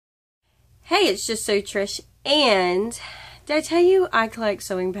Hey, it's just so Trish, and did I tell you I collect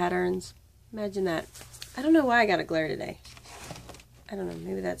sewing patterns? Imagine that. I don't know why I got a glare today. I don't know,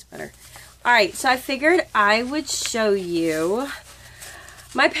 maybe that's better. Alright, so I figured I would show you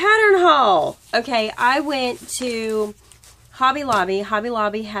my pattern haul. Okay, I went to Hobby Lobby. Hobby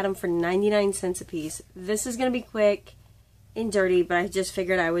Lobby had them for 99 cents a piece. This is going to be quick and dirty, but I just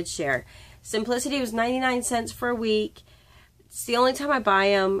figured I would share. Simplicity was 99 cents for a week. It's the only time I buy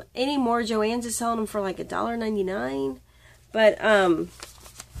them. Anymore, Joann's is selling them for like $1.99. But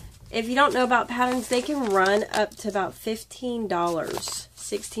if you don't know about patterns, they can run up to about $15,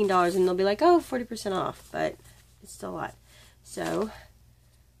 $16, and they'll be like, oh, 40% off, but it's still a lot. So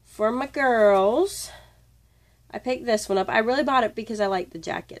for my girls, I picked this one up. I really bought it because I like the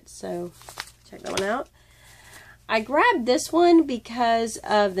jacket, so check that one out. I grabbed this one because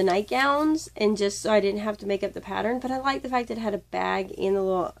of the nightgowns and just so I didn't have to make up the pattern, but I like the fact that it had a bag and the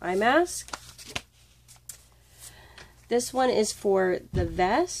little eye mask. This one is for the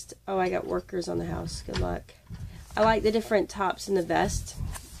vest. Oh, I got workers on the house. Good luck. I like the different tops in the vest.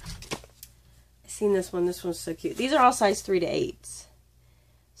 I've seen this one. This one's so cute. These are all size 3 to 8.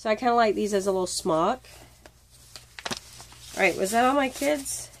 So I kind of like these as a little smock. Alright, was that all my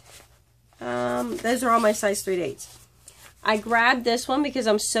kids? Those are all my size 3 to 8. I grabbed this one because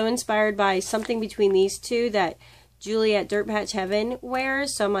I'm so inspired by something between these two that Julie at Dirt Patch Heaven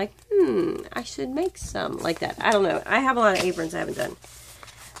wears. So I'm like, I should make some like that. I don't know. I have a lot of aprons I haven't done.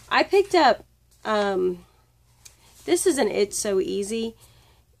 I picked up, this is an It's So Easy,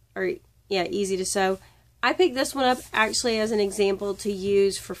 or yeah, easy to sew. I picked this one up actually as an example to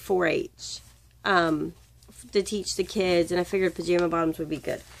use for 4-H, to teach the kids, and I figured pajama bottoms would be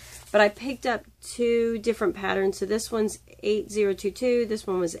good. But I picked up 2 different patterns. So this one's 8022, this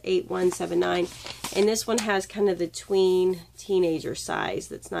one was 8179, and this one has kind of the tween teenager size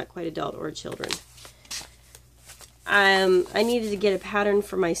that's not quite adult or children. I needed to get a pattern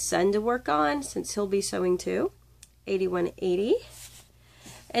for my son to work on since he'll be sewing too, 8180.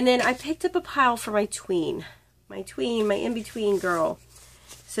 And then I picked up a pile for my tween, my in-between girl.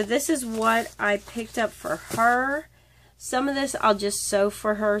 So this is what I picked up for her. Some of this I'll just sew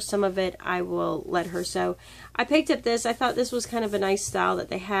for her. Some of it I will let her sew. I picked up this. I thought this was kind of a nice style that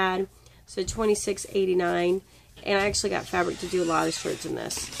they had. So $26.89. And I actually got fabric to do a lot of shirts in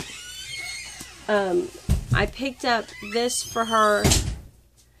this. I picked up this for her.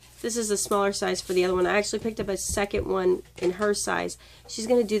 This is a smaller size for the other one. I actually picked up a second one in her size. She's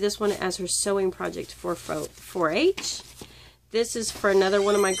going to do this one as her sewing project for 4-H. This is for another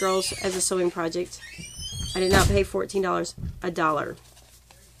one of my girls as a sewing project. I did not pay $14, $1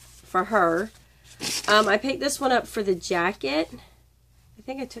 for her. I picked this one up for the jacket. I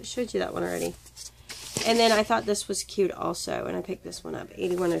think I showed you that one already. And then I thought this was cute also, and I picked this one up,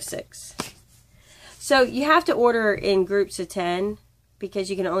 8106. So you have to order in groups of 10 because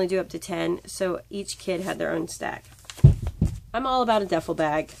you can only do up to 10. So each kid had their own stack. I'm all about a duffel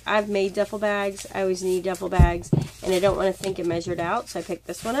bag. I've made duffel bags. I always need duffel bags, and I don't want to think it measured out, so I picked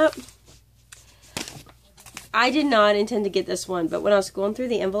this one up. I did not intend to get this one, but when I was going through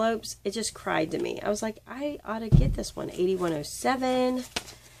the envelopes, it just cried to me. I was like, I ought to get this one. 8107.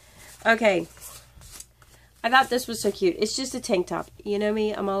 Okay. I thought this was so cute. It's just a tank top. You know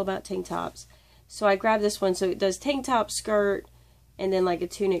me, I'm all about tank tops. So I grabbed this one. So it does tank top, skirt, and then like a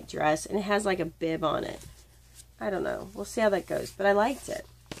tunic dress, and it has like a bib on it. I don't know. We'll see how that goes, but I liked it.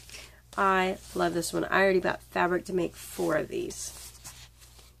 I love this one. I already bought fabric to make 4 of these.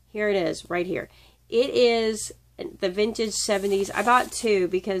 Here it is, right here. It is the vintage 70s. I bought 2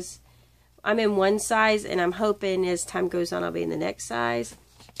 because I'm in one size, and I'm hoping as time goes on I'll be in the next size.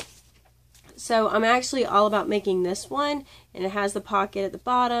 So I'm actually all about making this one, and it has the pocket at the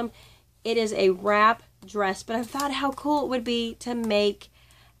bottom. It is a wrap dress, but I thought how cool it would be to make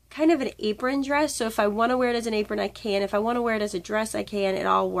kind of an apron dress. So if I want to wear it as an apron, I can. If I want to wear it as a dress, I can. It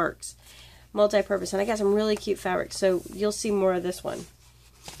all works. Multi-purpose. And I got some really cute fabric, so you'll see more of this one.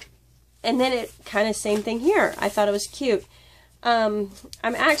 And then it kind of same thing here. I thought it was cute. I'm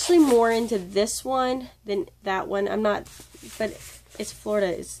actually more into this one than that one. I'm not, but it's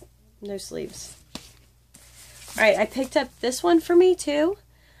Florida. It's no sleeves. Alright, I picked up this one for me too.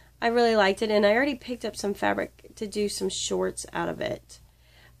 I really liked it, and I already picked up some fabric to do some shorts out of it.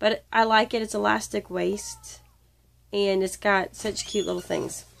 But I like it. It's elastic waist, and it's got such cute little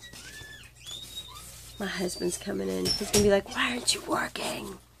things. My husband's coming in. He's going to be like, why aren't you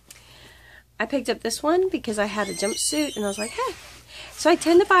working? I picked up this one because I had a jumpsuit, and I was like, hey. So I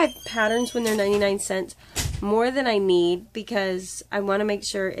tend to buy patterns when they're 99 cents. more than I need because I want to make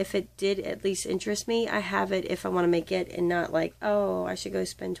sure if it did at least interest me, I have it if I want to make it and not like, oh, I should go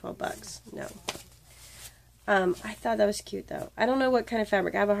spend 12 bucks. No. I thought that was cute though. I don't know what kind of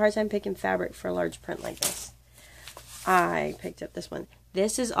fabric. I have a hard time picking fabric for a large print like this. I picked up this one.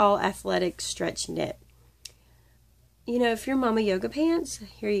 This is all athletic stretch knit. You know, if you're Mama Yoga pants,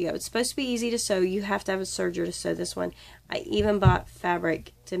 here you go. It's supposed to be easy to sew. You have to have a serger to sew this one. I even bought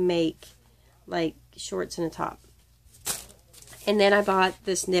fabric to make like shorts and a top. And then I bought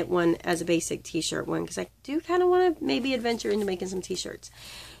this knit one as a basic t-shirt one because I do kind of want to maybe adventure into making some t-shirts.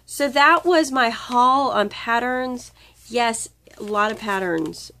 So that was my haul on patterns. Yes, a lot of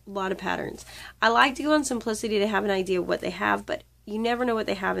patterns. A lot of patterns. I like to go on Simplicity to have an idea of what they have, but you never know what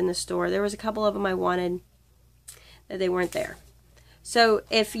they have in the store. There was a couple of them I wanted that they weren't there. So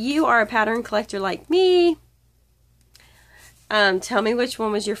if you are a pattern collector like me, tell me which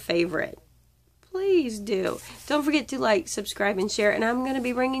one was your favorite. Please do. Don't forget to like, subscribe, and share. And I'm going to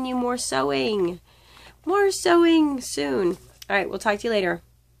be bringing you more sewing. More sewing soon. Alright, we'll talk to you later.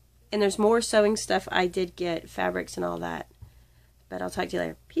 And there's more sewing stuff I did get, fabrics and all that. But I'll talk to you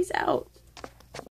later. Peace out.